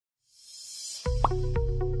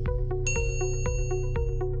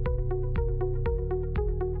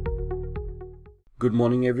Good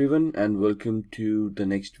morning everyone, and welcome to the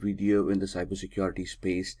next video in the cybersecurity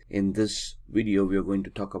space. In this video we are going to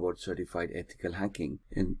talk about certified ethical hacking.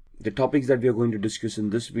 And the topics that we are going to discuss in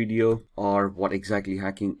this video are what exactly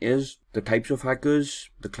hacking is, the types of hackers,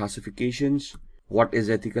 the classifications, what is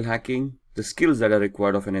ethical hacking, the skills that are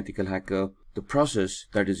required of an ethical hacker, the process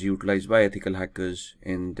that is utilized by ethical hackers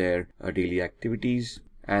in their daily activities,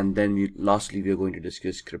 and then lastly we are going to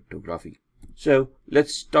discuss cryptography. So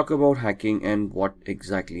let's talk about hacking and what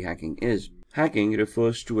exactly hacking is. Hacking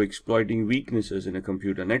refers to exploiting weaknesses in a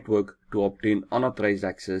computer network to obtain unauthorized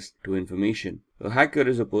access to information. A hacker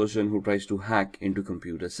is a person who tries to hack into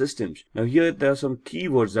computer systems. Now here there are some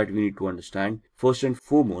keywords that we need to understand. First and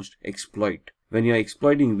foremost, exploit. When you are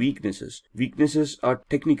exploiting weaknesses are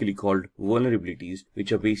technically called vulnerabilities,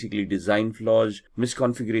 which are basically design flaws,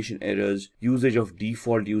 misconfiguration errors, usage of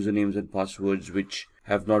default usernames and passwords which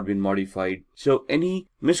have not been modified. So any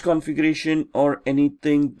misconfiguration or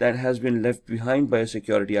anything that has been left behind by a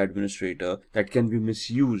security administrator that can be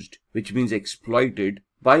misused, which means exploited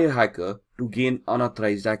by a hacker to gain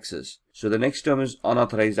unauthorized access. So the next term is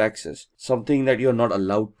unauthorized access, something that you're not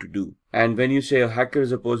allowed to do. And when you say a hacker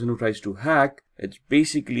is a person who tries to hack, it's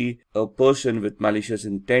basically a person with malicious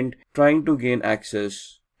intent trying to gain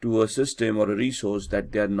access to a system or a resource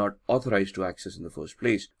that they are not authorized to access in the first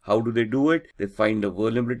place. How do they do it? They find a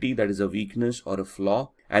vulnerability that is a weakness or a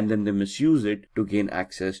flaw, and then they misuse it to gain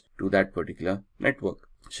access to that particular network.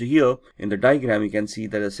 So here in the diagram, you can see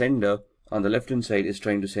that the sender on the left hand side is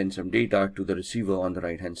trying to send some data to the receiver on the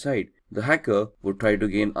right hand side. The hacker would try to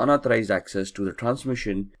gain unauthorized access to the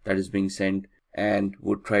transmission that is being sent and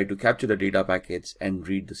would try to capture the data packets and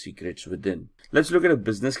read the secrets within. Let's look at a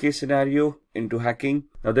business case scenario into hacking.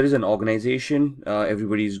 Now there is an organization,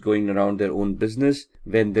 everybody is going around their own business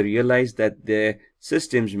when they realize that their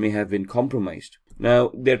systems may have been compromised.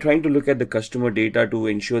 Now they're trying to look at the customer data to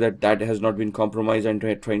ensure that that has not been compromised and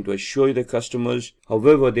trying to assure the customers.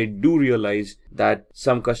 However, they do realize that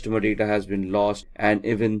some customer data has been lost and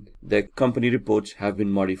even the company reports have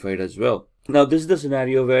been modified as well. Now this is the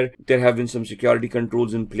scenario where there have been some security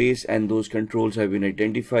controls in place and those controls have been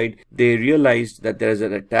identified. They realized that there is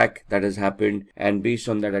an attack that has happened, and based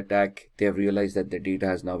on that attack they have realized that the data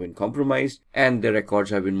has now been compromised and the records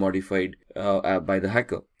have been modified by the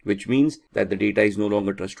hacker, which means that the data is no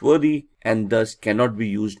longer trustworthy and thus cannot be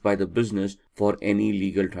used by the business for any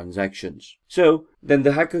legal transactions. So then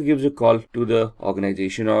the hacker gives a call to the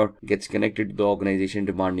organization or gets connected to the organization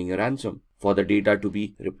demanding a ransom for the data to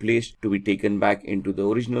be replaced, to be taken back into the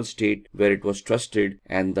original state where it was trusted,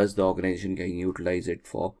 and thus the organization can utilize it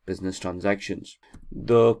for business transactions.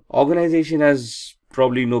 The organization has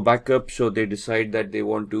probably no backup, so they decide that they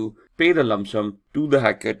want to pay the lump sum to the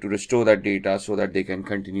hacker to restore that data so that they can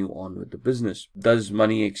continue on with the business. Thus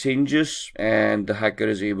money exchanges and the hacker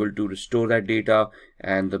is able to restore that data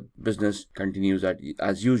and the business continues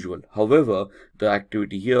as usual. However, the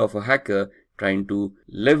activity here of a hacker trying to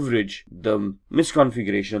leverage the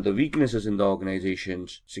misconfiguration of the weaknesses in the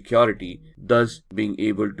organization's security, thus being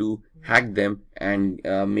able to hack them and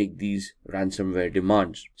make these ransomware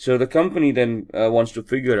demands. So the company then wants to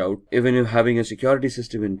figure out, even if having a security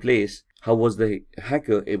system in place, how was the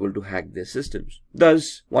hacker able to hack their systems?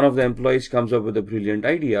 Thus, one of the employees comes up with a brilliant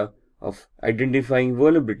idea of identifying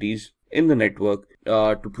vulnerabilities in the network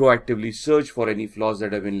to proactively search for any flaws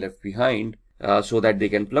that have been left behind, so that they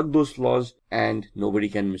can plug those flaws and nobody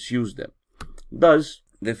can misuse them. Thus,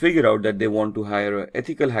 they figure out that they want to hire an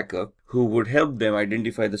ethical hacker who would help them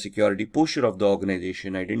identify the security posture of the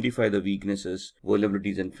organization, identify the weaknesses,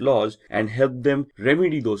 vulnerabilities and flaws, and help them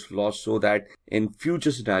remedy those flaws so that in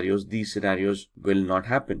future scenarios, these scenarios will not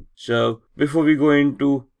happen. So before we go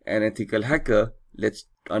into an ethical hacker, let's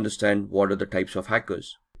understand what are the types of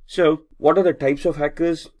hackers. So what are the types of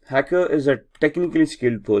hackers? Hacker is a technically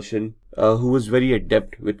skilled person who is very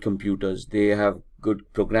adept with computers. They have good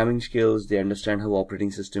programming skills, they understand how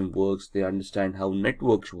operating system works, they understand how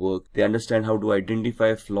networks work, they understand how to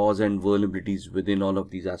identify flaws and vulnerabilities within all of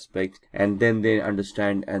these aspects, and then they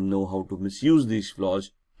understand and know how to misuse these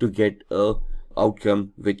flaws to get a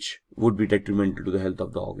outcome which would be detrimental to the health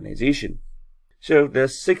of the organization. So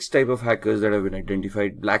there's 6 types of hackers that have been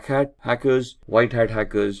identified: black hat hackers, white hat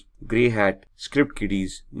hackers, gray hat, script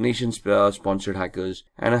kiddies, nation sponsored hackers,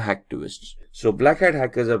 and hacktivists. So black hat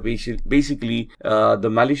hackers are basically the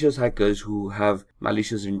malicious hackers who have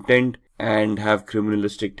malicious intent and have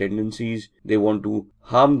criminalistic tendencies. They want to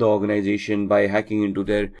harm the organization by hacking into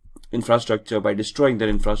their infrastructure, by destroying their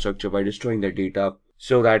infrastructure, by destroying their data,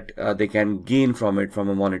 so that they can gain from it from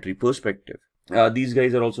a monetary perspective. These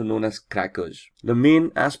guys are also known as crackers. The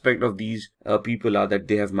main aspect of these people are that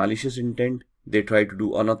they have malicious intent, they try to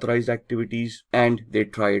do unauthorized activities, and they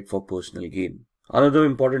try it for personal gain. Another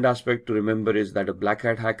important aspect to remember is that a black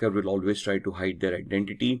hat hacker will always try to hide their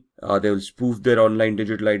identity. They will spoof their online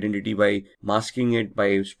digital identity by masking it,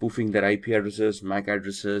 by spoofing their IP addresses, MAC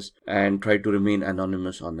addresses, and try to remain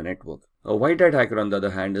anonymous on the network. A white hat hacker, on the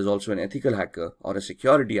other hand, is also an ethical hacker or a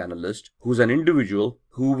security analyst who's an individual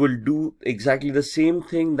who will do exactly the same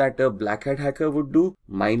thing that a black hat hacker would do,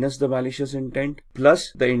 minus the malicious intent,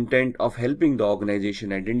 plus the intent of helping the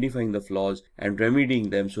organization identifying the flaws and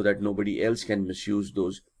remedying them so that nobody else can misuse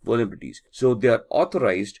those vulnerabilities. So they are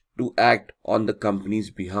authorized to act on the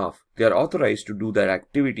company's behalf. They are authorized to do that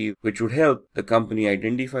activity which would help the company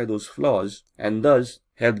identify those flaws and thus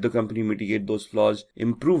help the company mitigate those flaws,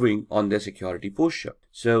 improving on their security posture.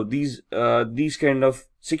 So these kind of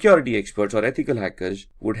security experts or ethical hackers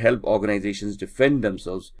would help organizations defend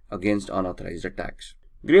themselves against unauthorized attacks.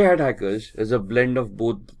 Grey hat hackers is a blend of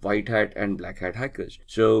both white hat and black hat hackers.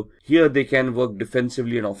 So here they can work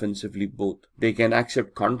defensively and offensively both. They can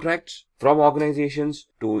accept contracts from organizations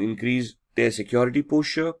to increase their security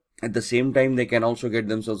posture. At the same time, they can also get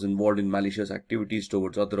themselves involved in malicious activities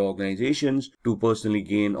towards other organizations to personally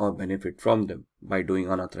gain or benefit from them by doing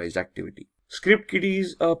unauthorized activity. Script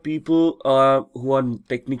kiddies are people who are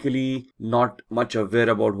technically not much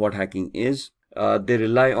aware about what hacking is. They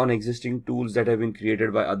rely on existing tools that have been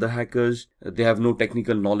created by other hackers. They have no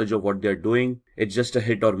technical knowledge of what they're doing. It's just a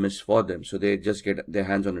hit or miss for them. So they just get their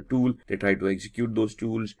hands on a tool. They try to execute those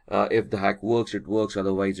tools. If the hack works, it works.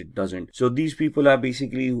 Otherwise, it doesn't. So these people are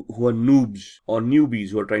basically who are noobs or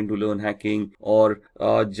newbies who are trying to learn hacking, or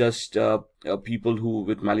just people who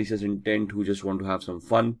with malicious intent who just want to have some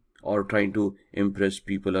fun or trying to impress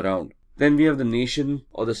people around. Then we have the nation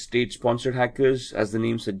or the state-sponsored hackers. As the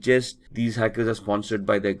name suggests, these hackers are sponsored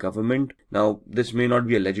by their government. Now, this may not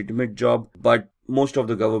be a legitimate job, but most of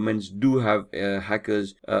the governments do have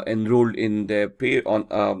hackers enrolled in their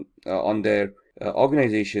on their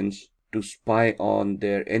organizations to spy on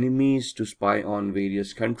their enemies, to spy on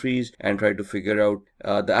various countries and try to figure out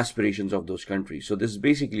the aspirations of those countries. So this is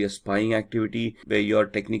basically a spying activity where you're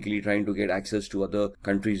technically trying to get access to other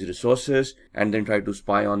countries' resources and then try to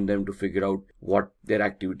spy on them to figure out what their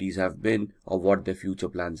activities have been or what their future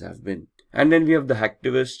plans have been. And then we have the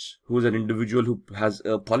hacktivists, who is an individual who has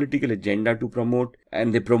a political agenda to promote,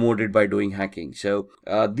 and they promote it by doing hacking. So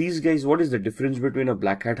these guys, what is the difference between a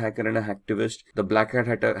black hat hacker and a hacktivist? The black hat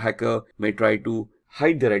hacker may try to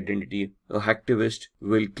hide their identity. A hacktivist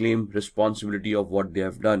will claim responsibility of what they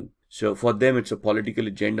have done. So for them, it's a political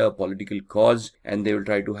agenda, a political cause, and they will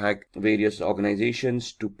try to hack various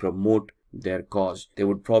organizations to promote their cause. They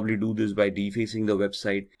would probably do this by defacing the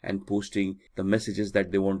website and posting the messages that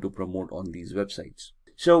they want to promote on these websites.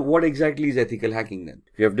 So what exactly is ethical hacking then?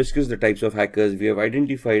 We have discussed the types of hackers. We have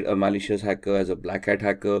identified a malicious hacker as a black hat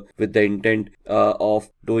hacker with the intent of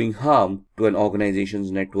doing harm to an organization's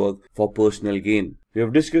network for personal gain. We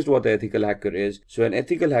have discussed what the ethical hacker is. So an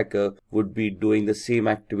ethical hacker would be doing the same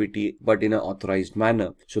activity but in an authorized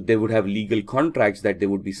manner. So they would have legal contracts that they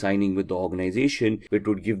would be signing with the organization, which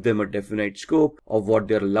would give them a definite scope of what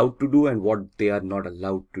they are allowed to do and what they are not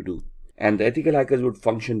allowed to do. And the ethical hackers would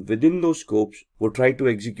function within those scopes, would try to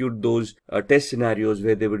execute those test scenarios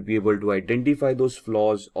where they would be able to identify those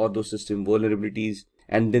flaws or those system vulnerabilities,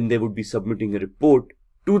 and then they would be submitting a report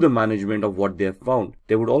to the management of what they have found.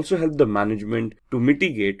 They would also help the management to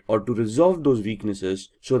mitigate or to resolve those weaknesses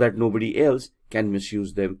so that nobody else can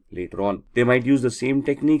misuse them later on. They might use the same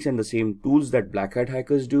techniques and the same tools that black hat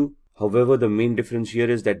hackers do. However, the main difference here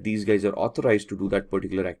is that these guys are authorized to do that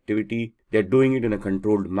particular activity. They're doing it in a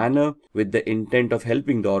controlled manner with the intent of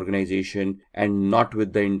helping the organization and not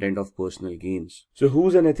with the intent of personal gains. So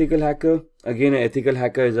who's an ethical hacker? Again, an ethical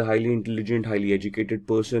hacker is a highly intelligent, highly educated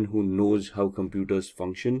person who knows how computers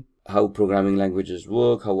function, how programming languages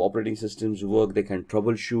work, how operating systems work. They can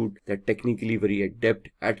troubleshoot. They're technically very adept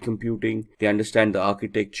at computing. They understand the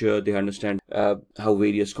architecture. They understand how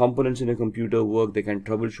various components in a computer work. They can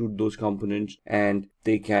troubleshoot those components, and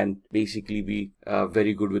they can basically be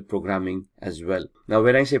very good with programming as well. Now,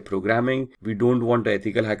 when I say programming, we don't want an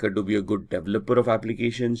ethical hacker to be a good developer of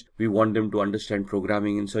applications. We want them to understand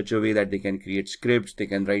programming in such a way that they can create scripts, they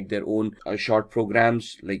can write their own short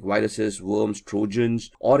programs like viruses, worms,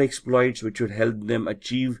 trojans, or exploits which would help them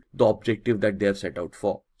achieve the objective that they have set out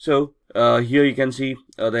for. So Here you can see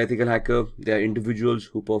the ethical hacker. They are individuals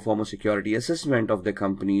who perform a security assessment of their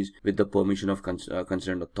companies with the permission of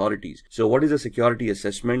concerned authorities. So what is a security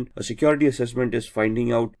assessment? A security assessment is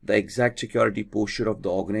finding out the exact security posture of the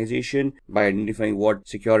organization by identifying what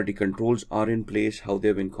security controls are in place, how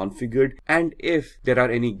they've been configured, and if there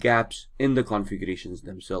are any gaps in the configurations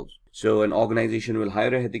themselves. So an organization will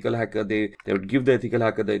hire an ethical hacker. They would give the ethical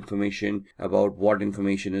hacker the information about what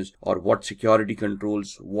information is, or what security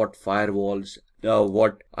controls, what firewalls,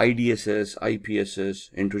 what IDSS, IPSS,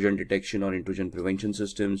 intrusion detection or intrusion prevention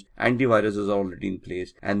systems, antiviruses are already in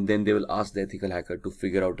place, and then they will ask the ethical hacker to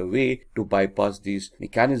figure out a way to bypass these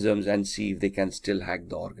mechanisms and see if they can still hack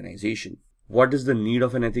the organization. What is the need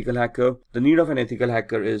of an ethical hacker? The need of an ethical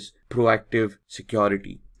hacker is proactive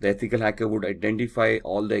security. The ethical hacker would identify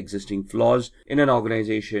all the existing flaws in an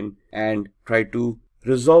organization and try to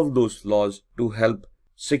resolve those flaws to help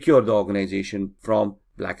secure the organization from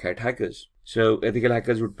black hat hackers. So ethical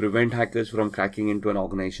hackers would prevent hackers from cracking into an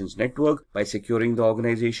organization's network by securing the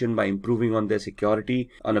organization, by improving on their security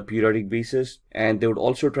on a periodic basis. And they would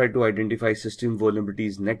also try to identify system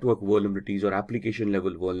vulnerabilities, network vulnerabilities, or application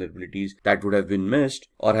level vulnerabilities that would have been missed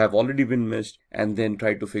or have already been missed, and then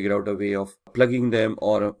try to figure out a way of plugging them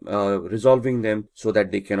or resolving them so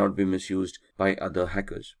that they cannot be misused by other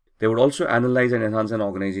hackers. They would also analyze and enhance an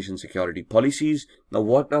organization's security policies. Now,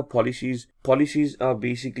 what are policies? Policies are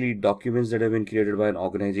basically documents that have been created by an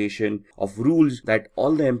organization of rules that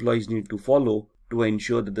all the employees need to follow to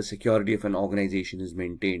ensure that the security of an organization is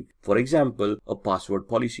maintained. For example, a password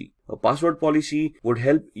policy. A password policy would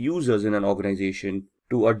help users in an organization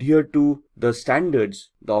to adhere to the standards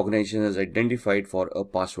the organization has identified for a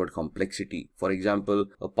password complexity. For example,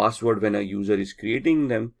 a password, when a user is creating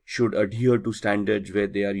them, should adhere to standards where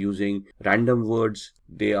they are using random words.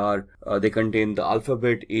 They contain the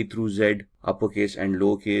alphabet A through Z, uppercase and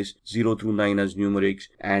lowercase, 0 through 9 as numerics,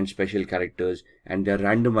 and special characters, and they are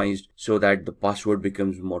randomized so that the password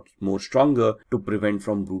becomes more stronger to prevent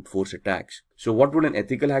from brute force attacks. So what would an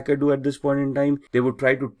ethical hacker do at this point in time? They would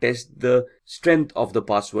try to test the strength of the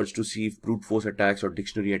passwords to see if brute force attacks or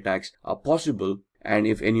dictionary attacks are possible, and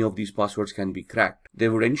if any of these passwords can be cracked. They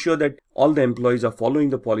would ensure that all the employees are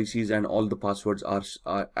following the policies and all the passwords are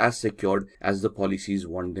as secured as the policies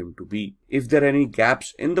want them to be. If there are any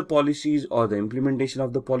gaps in the policies or the implementation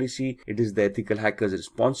of the policy, it is the ethical hacker's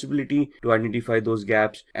responsibility to identify those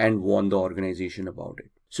gaps and warn the organization about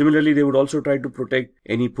it. Similarly, they would also try to protect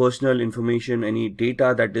any personal information, any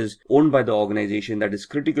data that is owned by the organization that is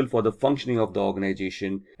critical for the functioning of the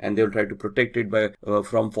organization, and they will try to protect it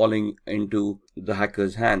from falling into the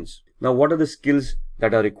hacker's hands. Now, what are the skills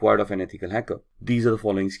that are required of an ethical hacker? These are the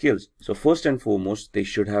following skills. So first and foremost, they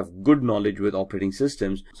should have good knowledge with operating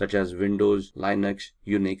systems such as Windows, Linux,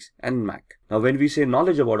 Unix, and Mac. Now, when we say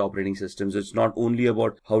knowledge about operating systems, it's not only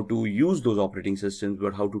about how to use those operating systems,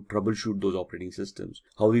 but how to troubleshoot those operating systems,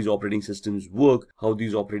 how these operating systems work, how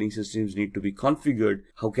these operating systems need to be configured,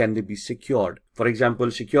 how can they be secured. For example,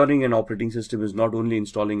 securing an operating system is not only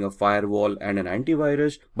installing a firewall and an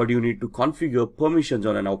antivirus, but you need to configure permissions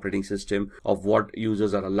on an operating system of what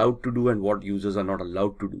users are allowed to do and what users are not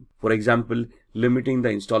allowed to do. For example, limiting the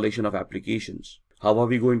installation of applications. How are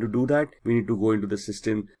we going to do that? We need to go into the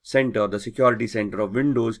system center, the security center of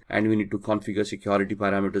Windows, and we need to configure security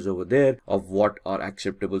parameters over there of what are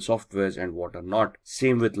acceptable softwares and what are not.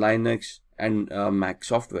 Same with Linux and Mac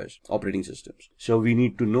softwares, operating systems. So we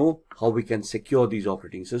need to know how we can secure these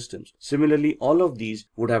operating systems. Similarly, all of these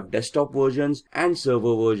would have desktop versions and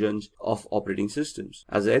server versions of operating systems.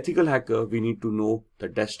 As an ethical hacker, we need to know the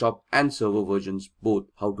desktop and server versions both,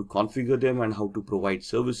 how to configure them and how to provide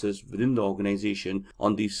services within the organization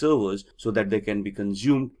on these servers so that they can be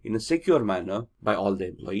consumed in a secure manner by all the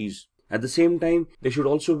employees. At the same time, they should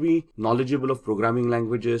also be knowledgeable of programming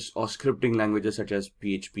languages or scripting languages such as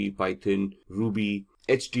PHP, Python, Ruby,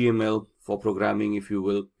 HTML for programming, if you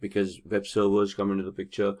will, because web servers come into the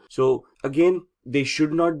picture. So again, they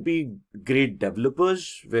should not be great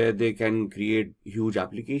developers where they can create huge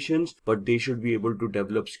applications, but they should be able to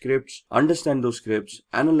develop scripts, understand those scripts,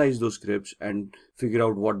 analyze those scripts, and figure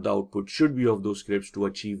out what the output should be of those scripts to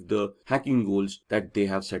achieve the hacking goals that they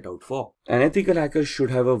have set out for. An ethical hacker should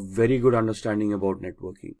have a very good understanding about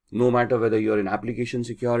networking. No matter whether you're in application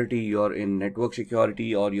security, you're in network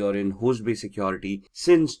security, or you're in host-based security,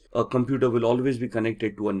 since a computer will always be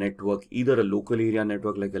connected to a network, either a local area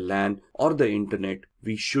network like a LAN or the internet,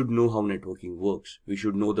 we should know how networking works. We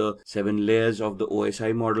should know the 7 layers of the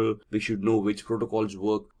OSI model. We should know which protocols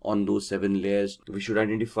work on those 7 layers. We should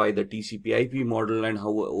identify the TCP/IP model and how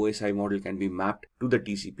a OSI model can be mapped to the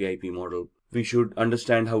TCP/IP model. We should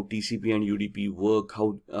understand how TCP and UDP work,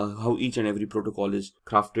 how each and every protocol is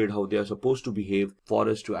crafted, how they are supposed to behave for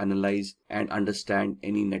us to analyze and understand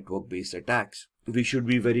any network-based attacks. We should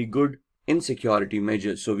be very good in security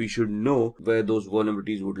measures, so we should know where those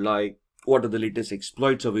vulnerabilities would lie, what are the latest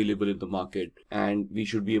exploits available in the market, and we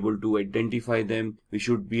should be able to identify them. We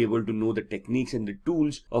should be able to know the techniques and the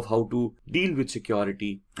tools of how to deal with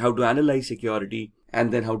security, how to analyze security,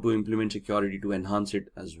 and then how to implement security to enhance it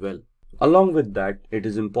as well. Along with that, it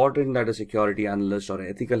is important that a security analyst or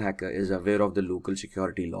ethical hacker is aware of the local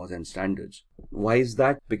security laws and standards. Why is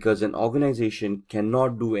that? Because an organization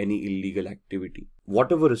cannot do any illegal activity.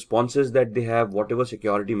 Whatever responses that they have, whatever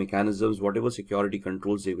security mechanisms, whatever security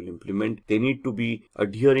controls they will implement, they need to be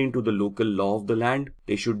adhering to the local law of the land.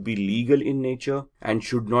 They should be legal in nature and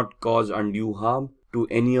should not cause undue harm to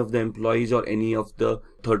any of the employees or any of the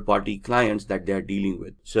third-party clients that they are dealing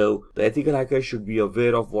with. So the ethical hackers should be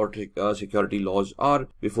aware of what security laws are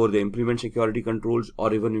before they implement security controls,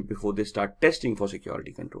 or even before they start testing for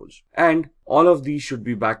security controls. And all of these should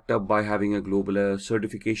be backed up by having a global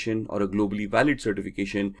certification or a globally valid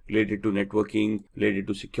certification related to networking, related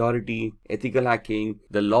to security, ethical hacking,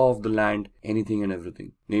 the law of the land, anything and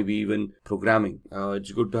everything. Maybe even programming.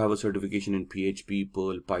 It's good to have a certification in PHP,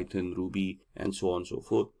 Perl, Python, Ruby, and so on and so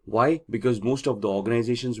forth. Why? Because most of the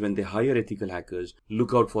organizations, when they hire ethical hackers,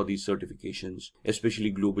 look out for these certifications,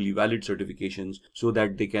 especially globally valid certifications, so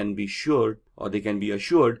that they can be sure, or they can be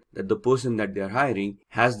assured that the person that they are hiring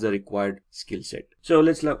has the required skill set. So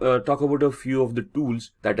let's talk about a few of the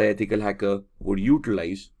tools that an ethical hacker would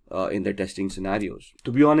utilize in their testing scenarios.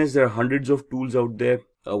 To be honest, there are hundreds of tools out there.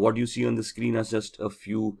 What you see on the screen are just a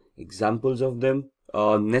few examples of them.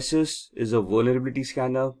 Nessus is a vulnerability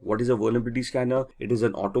scanner. What is a vulnerability scanner? It is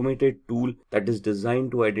an automated tool that is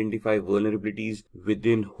designed to identify vulnerabilities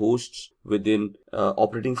within hosts, within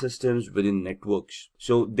operating systems, within networks.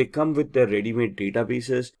 So they come with their ready-made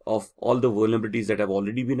databases of all the vulnerabilities that have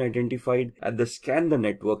already been identified, and they scan the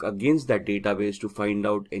network against that database to find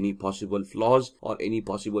out any possible flaws or any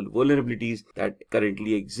possible vulnerabilities that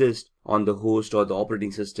currently exist on the host or the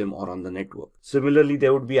operating system or on the network. Similarly,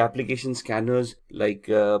 there would be application scanners like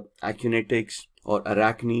Acunetics or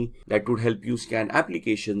Arachne that would help you scan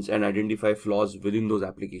applications and identify flaws within those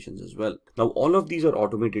applications as well. Now, all of these are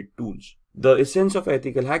automated tools. The essence of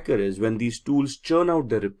ethical hacker is when these tools churn out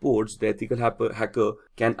the reports, the ethical hacker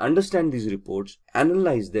can understand these reports,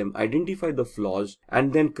 analyze them, identify the flaws,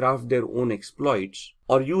 and then craft their own exploits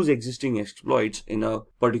or use existing exploits in a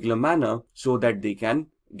particular manner so that they can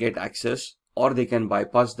get access, or they can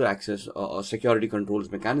bypass the access or security controls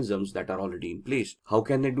mechanisms that are already in place. How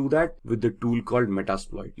can they do that? With the tool called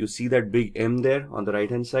Metasploit. You see that big M there on the right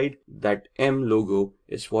hand side? That M logo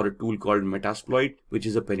is for a tool called Metasploit, which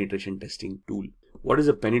is a penetration testing tool. What is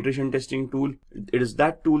a penetration testing tool? It is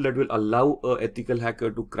that tool that will allow an ethical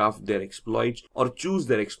hacker to craft their exploits or choose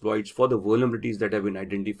their exploits for the vulnerabilities that have been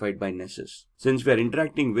identified by Nessus. Since we are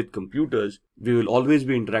interacting with computers, we will always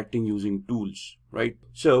be interacting using tools, right?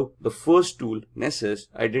 So the first tool, Nessus,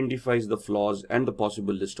 identifies the flaws and the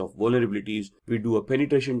possible list of vulnerabilities. We do a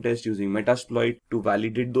penetration test using Metasploit to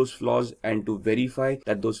validate those flaws and to verify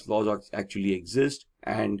that those flaws actually exist,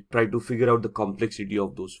 and try to figure out the complexity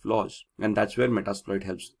of those flaws. And that's where Metasploit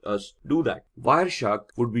helps us do that. Wireshark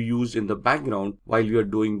would be used in the background while we are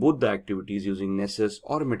doing both the activities using Nessus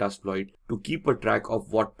or Metasploit to keep a track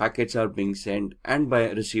of what packets are being sent and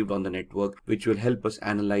received on the network, which will help us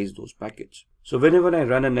analyze those packets. So whenever I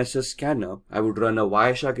run a Nessus scanner, I would run a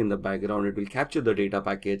Wireshark in the background. It will capture the data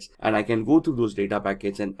packets, and I can go through those data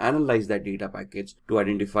packets and analyze that data packets to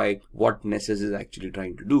identify what Nessus is actually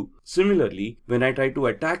trying to do. Similarly, when I try to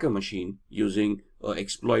attack a machine using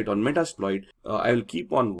exploit on Metasploit, I will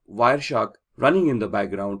keep on Wireshark running in the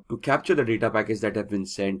background to capture the data packets that have been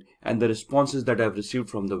sent and the responses that I've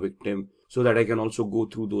received from the victim, so that I can also go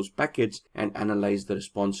through those packets and analyze the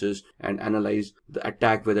responses and analyze the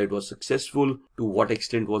attack, whether it was successful, to what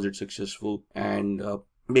extent was it successful, and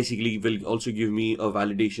basically will also give me a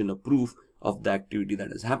validation, a proof of the activity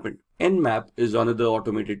that has happened. Nmap is another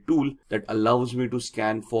automated tool that allows me to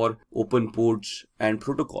scan for open ports and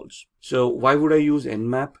protocols. So why would I use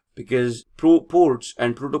Nmap? Because ports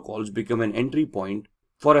and protocols become an entry point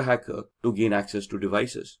for a hacker to gain access to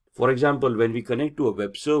devices. For example, when we connect to a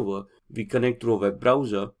web server, we connect through a web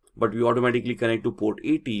browser, but we automatically connect to port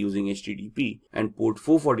 80 using HTTP and port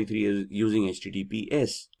 443 is using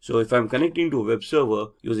HTTPS. So if I'm connecting to a web server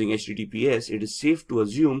using HTTPS, it is safe to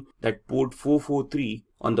assume that port 443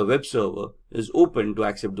 on the web server is open to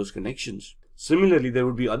accept those connections. Similarly, there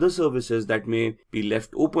would be other services that may be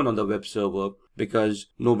left open on the web server because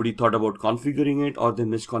nobody thought about configuring it, or they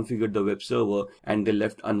misconfigured the web server and they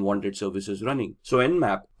left unwanted services running. So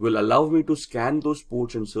Nmap will allow me to scan those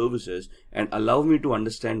ports and services and allow me to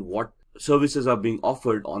understand what services are being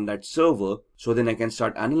offered on that server, so then I can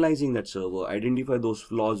start analyzing that server, identify those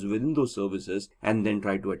flaws within those services, and then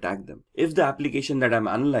try to attack them. If the application that I'm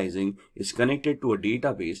analyzing is connected to a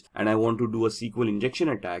database and I want to do a SQL injection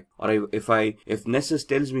attack, or if Nessus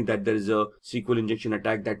tells me that there is a SQL injection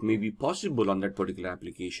attack that may be possible on that particular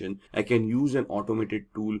application, I can use an automated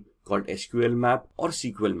tool called SQL map or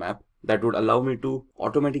SQL map that would allow me to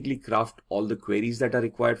automatically craft all the queries that are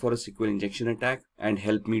required for a SQL injection attack and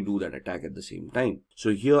help me do that attack at the same time. So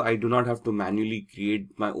here I do not have to manually create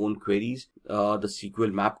my own queries. The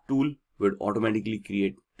SQL map tool would automatically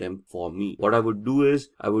create them for me. What I would do is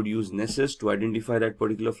I would use Nessus to identify that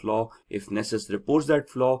particular flaw. If Nessus reports that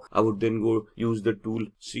flaw, I would then go use the tool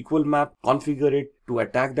SQL map, configure it to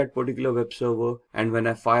attack that particular web server, and when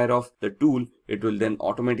I fire off the tool, it will then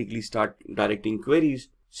automatically start directing queries,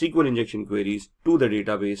 SQL injection queries, to the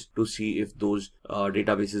database to see if those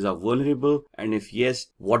databases are vulnerable, and if yes,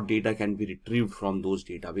 what data can be retrieved from those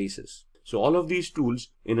databases. So all of these tools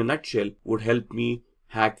in a nutshell would help me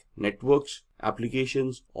hack networks,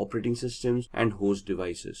 applications, operating systems, and host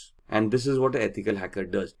devices. And this is what an ethical hacker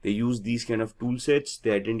does. They use these kind of tool sets,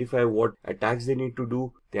 they identify what attacks they need to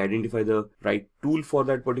do, they identify the right tool for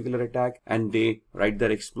that particular attack, and they write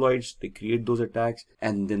their exploits, they create those attacks,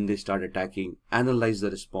 and then they start attacking, analyze the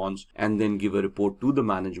response, and then give a report to the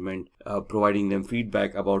management, providing them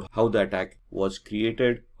feedback about how the attack was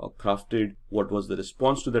created or crafted, what was the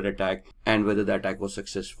response to that attack, and whether the attack was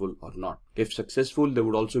successful or not. If successful, they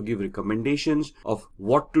would also give recommendations of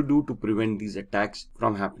what to do to prevent these attacks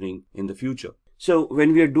from happening in the future. So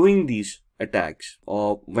when we are doing these attacks,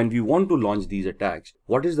 or when we want to launch these attacks,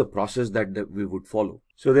 what is the process that we would follow?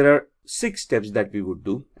 So there are 6 steps that we would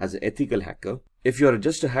do as an ethical hacker. If you're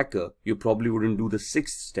just a hacker, you probably wouldn't do the 6th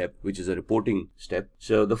step, which is a reporting step.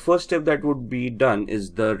 So the first step that would be done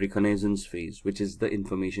is the reconnaissance phase, which is the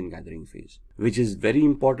information gathering phase, which is very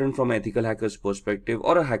important from an ethical hacker's perspective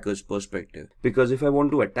or a hacker's perspective. Because if I want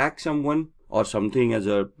to attack someone or something as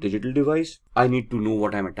a digital device, I need to know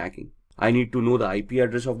what I'm attacking. I need to know the IP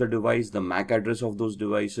address of the device, the MAC address of those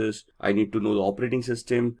devices. I need to know the operating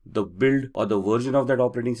system, the build or the version of that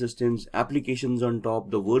operating systems, applications on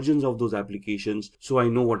top, the versions of those applications, so I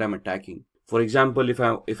know what I'm attacking. For example,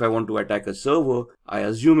 if I want to attack a server, I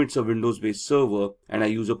assume it's a Windows-based server and I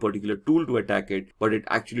use a particular tool to attack it, but it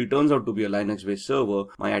actually turns out to be a Linux-based server,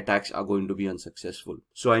 my attacks are going to be unsuccessful.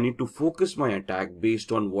 So I need to focus my attack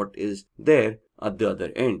based on what is there at the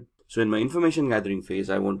other end. So in my information gathering phase,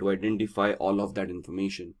 I want to identify all of that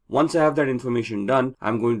information. Once I have that information done,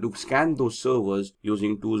 I'm going to scan those servers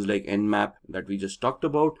using tools like Nmap that we just talked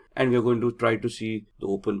about, and we're going to try to see the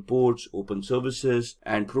open ports, open services,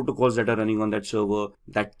 and protocols that are running on that server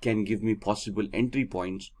that can give me possible entry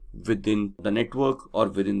points within the network or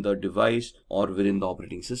within the device or within the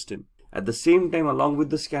operating system. At the same time, along with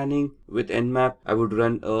the scanning with Nmap, I would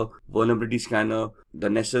run a vulnerability scanner, the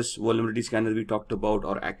Nessus vulnerability scanner we talked about,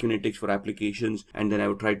 or Acunetics for applications, and then I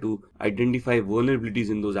would try to identify vulnerabilities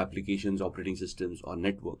in those applications, operating systems, or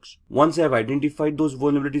networks. Once I have identified those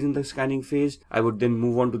vulnerabilities in the scanning phase, I would then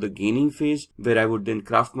move on to the gaining phase, where I would then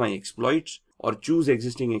craft my exploits or choose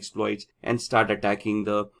existing exploits and start attacking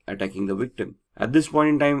the victim. At this point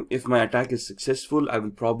in time, if my attack is successful, I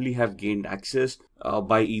will probably have gained access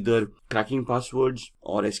by either cracking passwords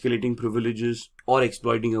or escalating privileges or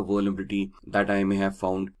exploiting a vulnerability that I may have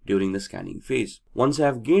found during the scanning phase. Once I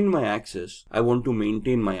have gained my access, I want to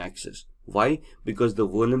maintain my access. Why? Because the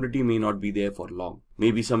vulnerability may not be there for long.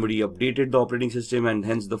 Maybe somebody updated the operating system and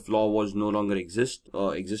hence the flaw was no longer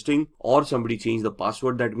existing, or somebody changed the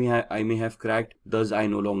password that I may have cracked, thus I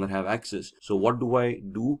no longer have access. So what do I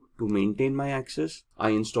do to maintain my access?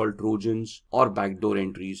 I install Trojans or backdoor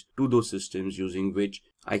entries to those systems using which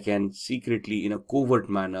I can secretly, in a covert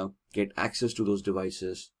manner, get access to those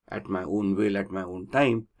devices at my own will, at my own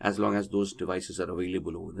time, as long as those devices are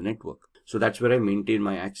available over the network. So that's where I maintain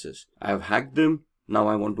my access. I have hacked them. Now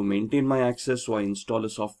I want to maintain my access, so I install a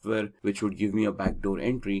software which would give me a backdoor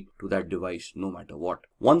entry to that device no matter what.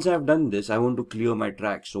 Once I have done this, I want to clear my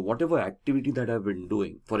tracks. So whatever activity that I've been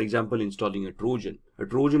doing, for example, installing a Trojan. A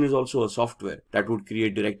Trojan is also a software that would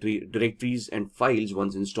create directories and files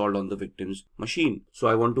once installed on the victim's machine. So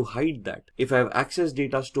I want to hide that. If I have accessed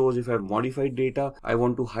data stores, if I have modified data, I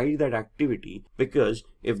want to hide that activity, because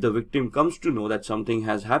if the victim comes to know that something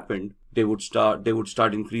has happened, They would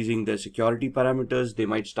start increasing their security parameters. They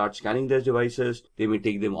might start scanning their devices. They may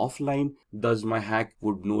take them offline. Thus, my hack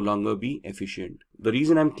would no longer be efficient. The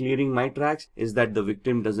reason I'm clearing my tracks is that the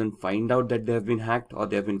victim doesn't find out that they have been hacked or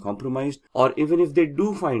they have been compromised, or even if they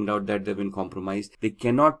do find out that they've been compromised, they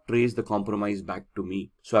cannot trace the compromise back to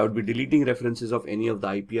me. So I would be deleting references of any of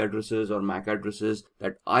the IP addresses or MAC addresses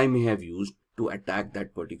that I may have used to attack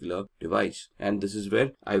that particular device. And this is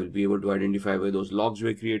where I will be able to identify where those logs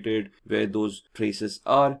were created, where those traces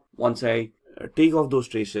are. Once I take off those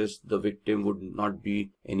traces, the victim would not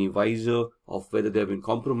be any wiser of whether they have been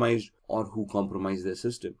compromised or who compromised their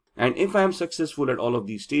system. And if I am successful at all of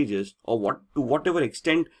these stages, or to whatever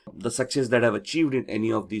extent the success that I've achieved in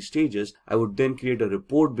any of these stages, I would then create a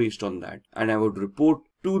report based on that, and I would report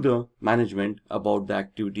to the management about the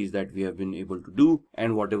activities that we have been able to do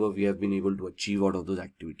and whatever we have been able to achieve out of those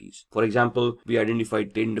activities. For example, we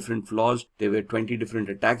identified 10 different flaws. There were 20 different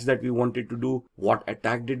attacks that we wanted to do. What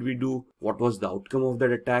attack did we do? What was the outcome of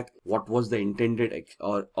that attack? What was the intended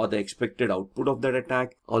or the expected output of that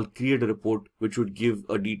attack? I'll create a report which would give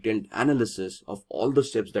a detailed analysis of all the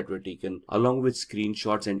steps that were taken, along with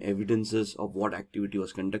screenshots and evidences of what activity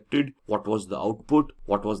was conducted, what was the output,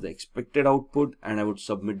 what was the expected output, and I would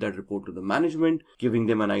submit that report to the management, giving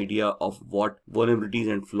them an idea of what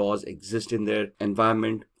vulnerabilities and flaws exist in their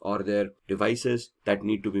environment or their devices that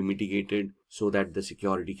need to be mitigated so that the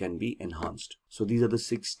security can be enhanced. So these are the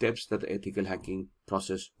 6 steps that the ethical hacking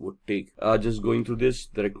process would take. Just going through this,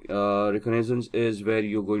 the reconnaissance is where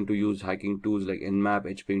you're going to use hacking tools like Nmap,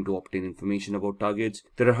 HPing to obtain information about targets.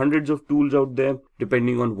 There are hundreds of tools out there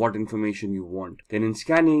depending on what information you want. Then in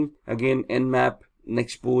scanning, again, Nmap,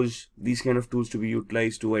 Nexpose, these kind of tools to be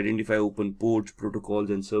utilized to identify open ports,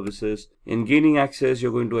 protocols, and services. In gaining access,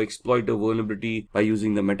 you're going to exploit a vulnerability by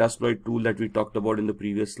using the Metasploit tool that we talked about in the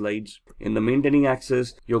previous slides. In the maintaining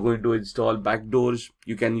access, you're going to install backdoors.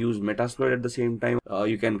 You can use Metasploit at the same time.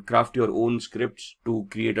 You can craft your own scripts to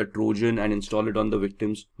create a Trojan and install it on the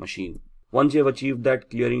victim's machine. Once you have achieved that,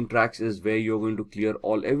 clearing tracks is where you're going to clear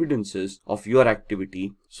all evidences of your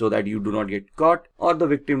activity so that you do not get caught or the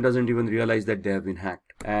victim doesn't even realize that they have been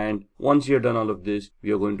hacked. And once you're done all of this,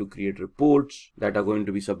 we are going to create reports that are going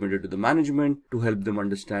to be submitted to the management to help them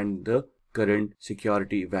understand the current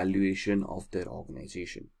security evaluation of their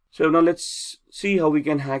organization. So now let's see how we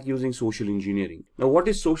can hack using social engineering. Now, what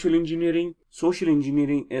is social engineering? Social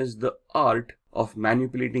engineering is the art of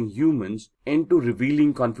manipulating humans into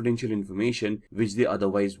revealing confidential information which they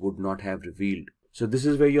otherwise would not have revealed. So this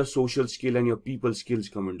is where your social skill and your people skills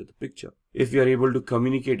come into the picture. If you are able to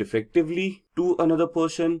communicate effectively to another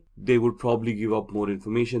person, they would probably give up more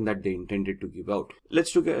information that they intended to give out.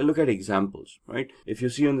 Let's look at examples, right? If you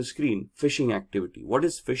see on the screen, phishing activity. What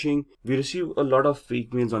is phishing? We receive a lot of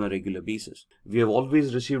fake mails on a regular basis. We have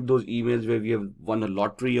always received those emails where we have won a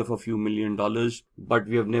lottery of a few $1 million, but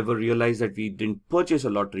we have never realized that we didn't purchase a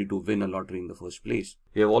lottery to win a lottery in the first place.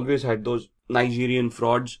 We have always had those Nigerian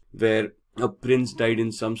frauds where a prince died in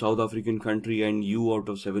some South African country and you out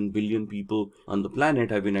of 7 billion people on the planet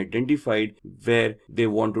have been identified where they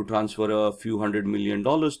want to transfer a few $100 million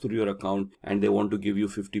through your account and they want to give you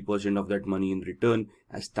 50% of that money in return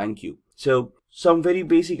as thank you. So some very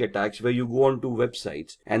basic attacks where you go onto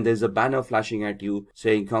websites and there's a banner flashing at you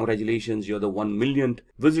saying congratulations, you're the 1 millionth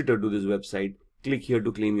visitor to this website, click here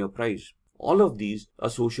to claim your prize. All of these are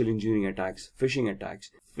social engineering attacks, phishing attacks,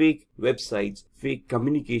 fake websites, fake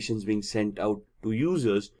communications being sent out to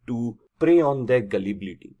users to prey on their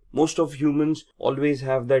gullibility. Most of humans always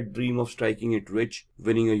have that dream of striking it rich,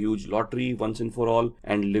 winning a huge lottery once and for all,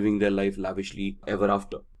 and living their life lavishly ever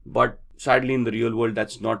after. But sadly, in the real world,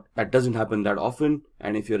 that doesn't happen that often.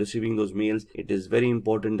 And if you're receiving those mails, it is very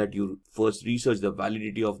important that you first research the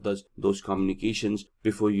validity of those communications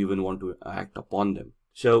before you even want to act upon them.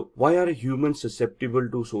 So why are humans susceptible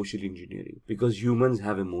to social engineering? Because humans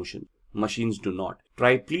have emotion. Machines do not.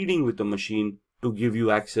 Try pleading with a machine to give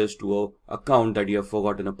you access to an account that you have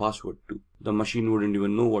forgotten a password to. The machine wouldn't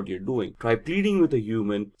even know what you're doing. Try pleading with a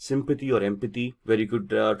human, sympathy or empathy, where you could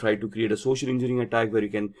try to create a social engineering attack where you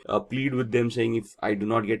can plead with them saying, if I do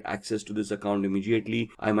not get access to this account immediately,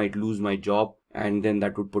 I might lose my job. And then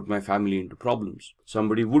that would put my family into problems.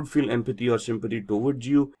 Somebody would feel empathy or sympathy towards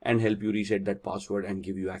you and help you reset that password and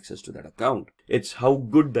give you access to that account. It's how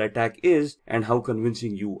good the attack is and how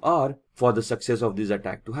convincing you are for the success of this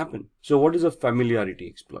attack to happen. So what is a familiarity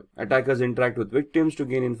exploit? Attackers interact with victims to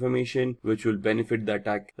gain information which will benefit the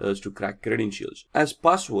attackers to crack credentials. As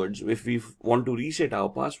passwords, if we want to reset our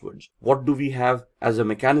passwords, what do we have as a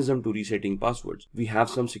mechanism to resetting passwords? We have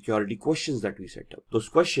some security questions that we set up. Those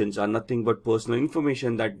questions are nothing but personal personal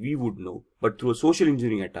information that we would know, but through a social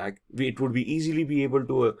engineering attack, it would be easily be able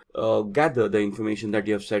to gather the information that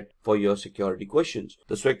you have set for your security questions.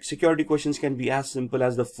 The security questions can be as simple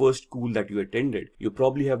as the first school that you attended. You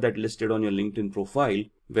probably have that listed on your LinkedIn profile,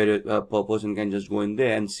 where a person can just go in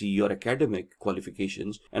there and see your academic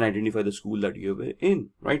qualifications and identify the school that you were in,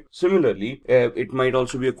 right? Similarly, it might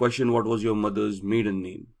also be a question, what was your mother's maiden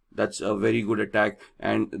name? That's a very good attack,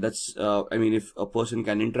 and that's I mean, if a person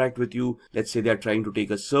can interact with you, let's say they are trying to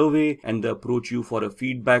take a survey and they approach you for a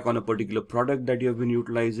feedback on a particular product that you have been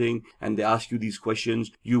utilizing, and they ask you these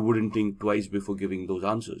questions, you wouldn't think twice before giving those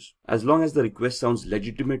answers. As long as the request sounds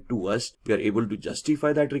legitimate to us, we are able to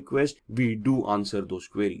justify that request, we do answer those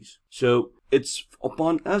queries. So it's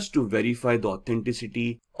upon us to verify the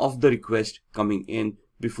authenticity of the request coming in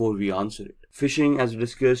before we answer it. Phishing, as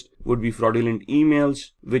discussed, would be fraudulent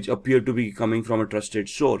emails which appear to be coming from a trusted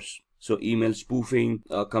source. So email spoofing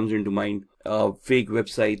comes into mind, fake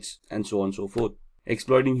websites, and so on and so forth.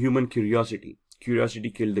 Exploiting human curiosity. Curiosity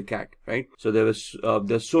killed the cat, right? So there's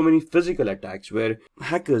so many physical attacks where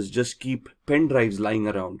hackers just keep pen drives lying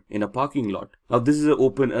around in a parking lot. Now this is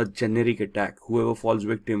a generic attack. Whoever falls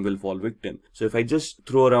victim will fall victim. So if I just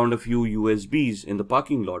throw around a few USBs in the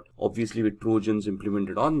parking lot, obviously with Trojans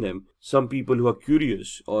implemented on them, some people who are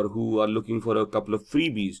curious or who are looking for a couple of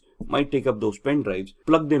freebies might take up those pen drives,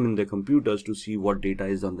 plug them in their computers to see what data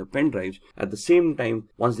is on the pen drives. At the same time,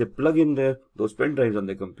 once they plug in those pen drives on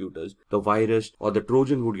their computers, the virus or the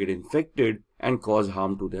Trojan would get infected and cause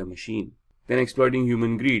harm to their machine. Then exploiting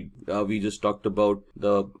human greed. We just talked about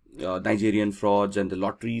the Nigerian frauds and the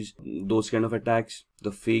lotteries, those kind of attacks,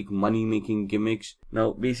 the fake money making gimmicks.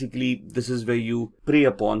 Now basically this is where you prey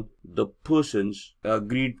upon the person's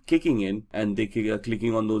greed kicking in, and they are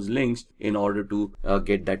clicking on those links in order to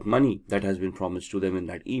get that money that has been promised to them in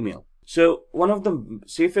that email. So one of the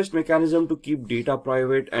safest mechanism to keep data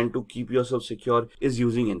private and to keep yourself secure is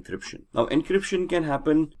using encryption. Now encryption can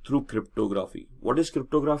happen through cryptography. What is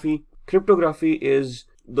cryptography? Cryptography is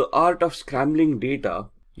the art of scrambling data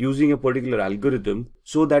using a particular algorithm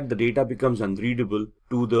so that the data becomes unreadable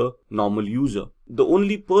to the normal user. The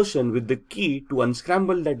only person with the key to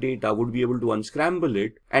unscramble that data would be able to unscramble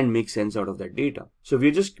it and make sense out of that data. So we're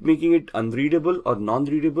just making it unreadable or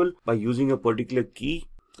non-readable by using a particular key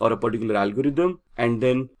or a particular algorithm, and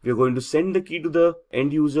then we're going to send the key to the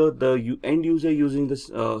end user. The end user using this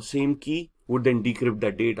same key would then decrypt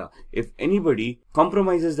that data. If anybody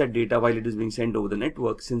compromises that data while it is being sent over the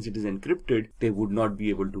network, since it is encrypted, they would not be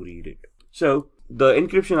able to read it. So the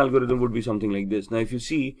encryption algorithm would be something like this. Now if you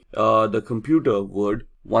see the computer word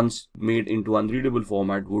once made into unreadable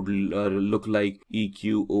format would look like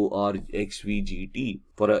EQORXVGT.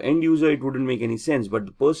 For an end user it wouldn't make any sense, but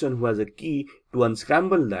the person who has a key to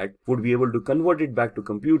unscramble that would be able to convert it back to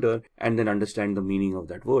computer and then understand the meaning of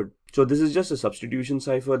that word. So this is just a substitution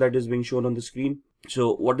cipher that is being shown on the screen.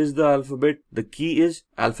 So what is the alphabet? The key is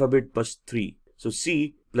alphabet plus 3. So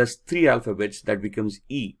C plus 3 alphabets, that becomes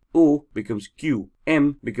E. O becomes Q.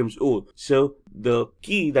 M becomes O. So the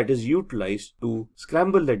key that is utilized to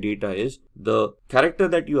scramble the data is the character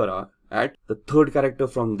that you are at. The third character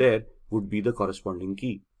from there would be the corresponding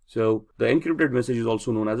key. So the encrypted message is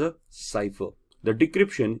also known as a cipher. The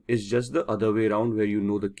decryption is just the other way around, where you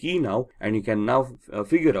know the key now and you can now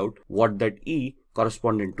figure out what that E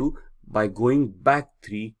corresponded to by going back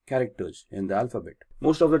 3 characters in the alphabet.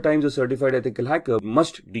 Most of the times a certified ethical hacker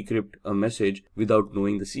must decrypt a message without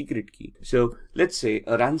knowing the secret key. So let's say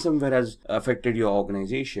a ransomware has affected your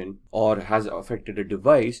organization or has affected a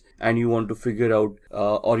device, and you want to figure out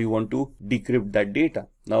or you want to decrypt that data.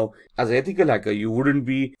 Now as an ethical hacker, you wouldn't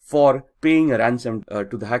be for paying a ransom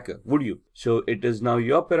to the hacker, would you? So it is now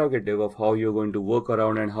your prerogative of how you're going to work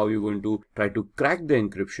around and how you're going to try to crack the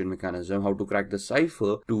encryption mechanism, how to crack the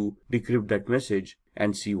cipher to decrypt that message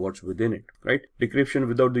and see what's within it, right? Decryption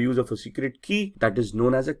without the use of a secret key, that is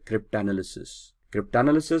known as a cryptanalysis.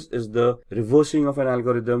 Cryptanalysis is the reversing of an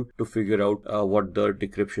algorithm to figure out what the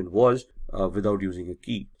decryption was without using a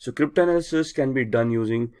key. So cryptanalysis can be done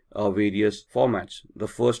using various formats. The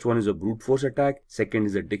first one is a brute force attack, second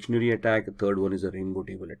is a dictionary attack, the third one is a rainbow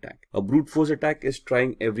table attack. A brute force attack is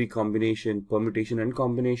trying every combination, permutation and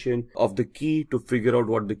combination of the key to figure out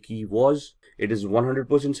what the key was. It is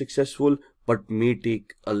 100% successful, but may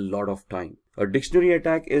take a lot of time. A dictionary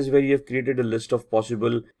attack is where you have created a list of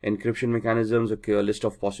possible encryption mechanisms, a list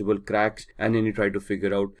of possible cracks, and then you try to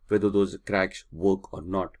figure out whether those cracks work or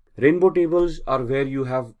not. Rainbow tables are where you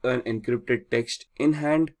have an encrypted text in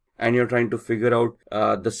hand and you're trying to figure out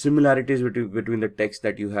the similarities between the text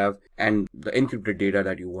that you have and the encrypted data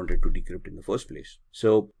that you wanted to decrypt in the first place.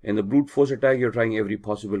 So in the brute force attack, you're trying every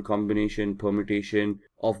possible combination, permutation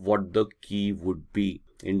of what the key would be.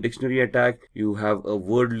 In dictionary attack, you have a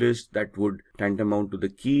word list that would tantamount to the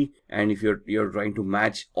key, and if you're trying to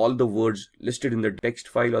match all the words listed in the text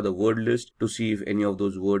file or the word list to see if any of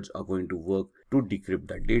those words are going to work to decrypt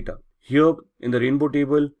that data. Here in the rainbow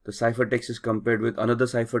table, the ciphertext is compared with another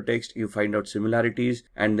ciphertext. You find out similarities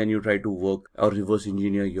and then you try to work or reverse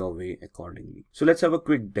engineer your way accordingly. So let's have a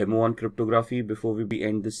quick demo on cryptography before we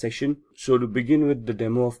end this session. So to begin with the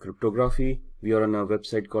demo of cryptography, we are on a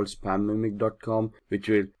website called spammimic.com, which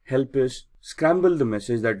will help us scramble the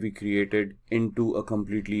message that we created into a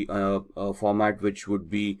completely format which would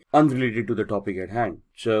be unrelated to the topic at hand.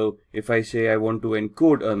 So if I say I want to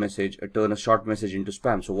encode a message, turn a short message into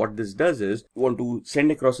spam. So what this does is, you want to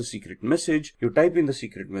send across a secret message, you type in the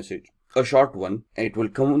secret message, a short one, and it will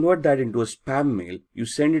convert that into a spam mail. You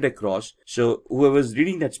send it across, so whoever's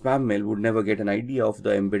reading that spam mail would never get an idea of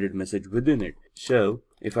the embedded message within it. So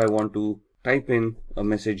if I want to type in a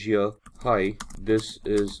message here, hi, this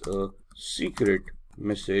is a secret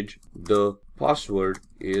message, the password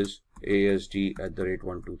is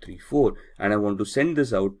ASD@1234, and I want to send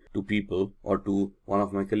this out to people or to one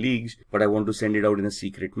of my colleagues, but I want to send it out in a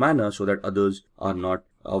secret manner so that others are not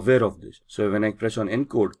aware of this. So when I press on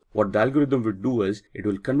encode, what the algorithm will do is it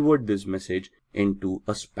will convert this message into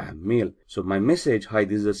a spam mail. So my message, hi,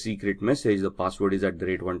 this is a secret message, the password is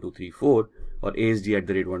 @1234 or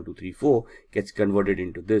ASD@1234, gets converted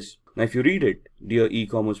into this. Now if you read it, dear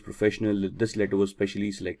e-commerce professional, this letter was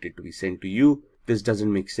specially selected to be sent to you. This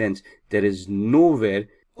doesn't make sense. There is nowhere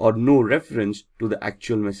or no reference to the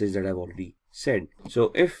actual message that I've already said.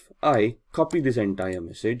 So if I copy this entire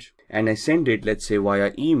message and I send it, let's say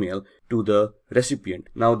via email, to the recipient.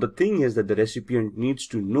 Now the thing is that the recipient needs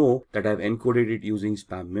to know that I've encoded it using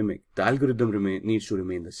spam mimic. The algorithm needs to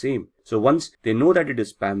remain the same. So once they know that it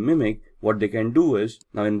is spam mimic, what they can do is,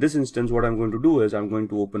 now in this instance what I'm going to do is I'm going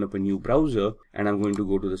to open up a new browser and I'm going to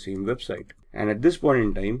go to the same website. And at this point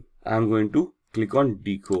in time, I'm going to click on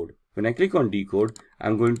decode. When I click on decode,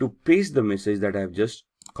 I'm going to paste the message that I've just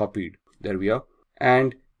copied. There we are.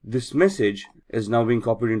 And this message is now being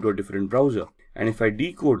copied into a different browser. And if I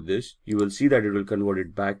decode this, you will see that it will convert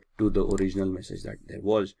it back to the original message that there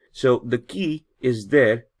was. So the key is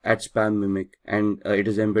there at spam mimic and it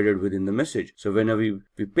is embedded within the message. So whenever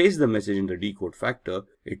we paste the message in the decode factor,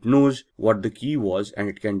 it knows what the key was and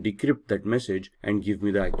it can decrypt that message and give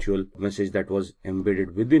me the actual message that was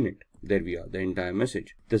embedded within it. There we are, the entire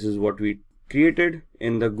message. This is what we created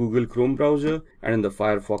in the Google Chrome browser, and in the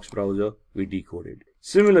Firefox browser we decoded.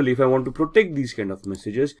 Similarly, if I want to protect these kind of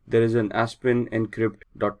messages, there is an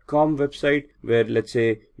aspenencrypt.com website where, let's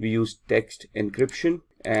say, we use text encryption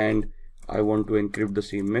and I want to encrypt the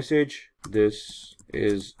same message. This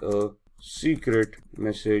is a secret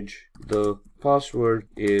message. The password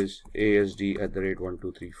is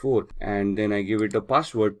ASD@1234, and then I give it a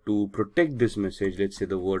password to protect this message, let's say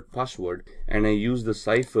the word password, and I use the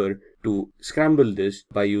cipher to scramble this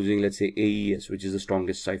by using, let's say, AES, which is the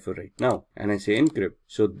strongest cipher right now, and I say encrypt.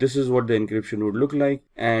 So this is what the encryption would look like.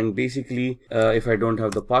 And basically if I don't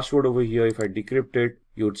have the password over here, if I decrypt it,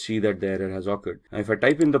 you would see that the error has occurred. Now if I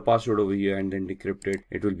type in the password over here and then decrypt it,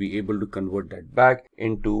 it will be able to convert that back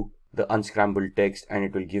into the unscrambled text and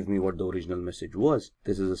it will give me what the original message was.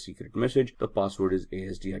 This is a secret message. The password is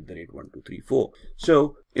ASD@1234.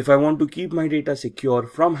 So if I want to keep my data secure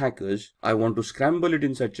from hackers, I want to scramble it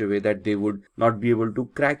in such a way that they would not be able to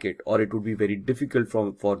crack it, or it would be very difficult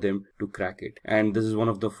for them to crack it. And this is one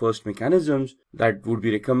of the first mechanisms that would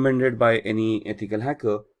be recommended by any ethical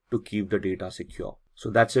hacker to keep the data secure. So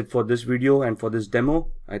that's it for this video and for this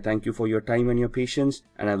demo. I thank you for your time and your patience,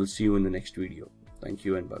 and I will see you in the next video. Thank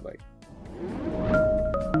you and bye-bye.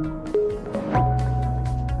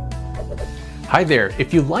 Hi there,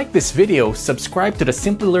 if you like this video, subscribe to the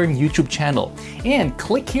Simplilearn YouTube channel and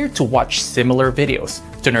click here to watch similar videos.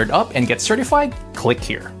 To nerd up and get certified, click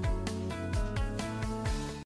here.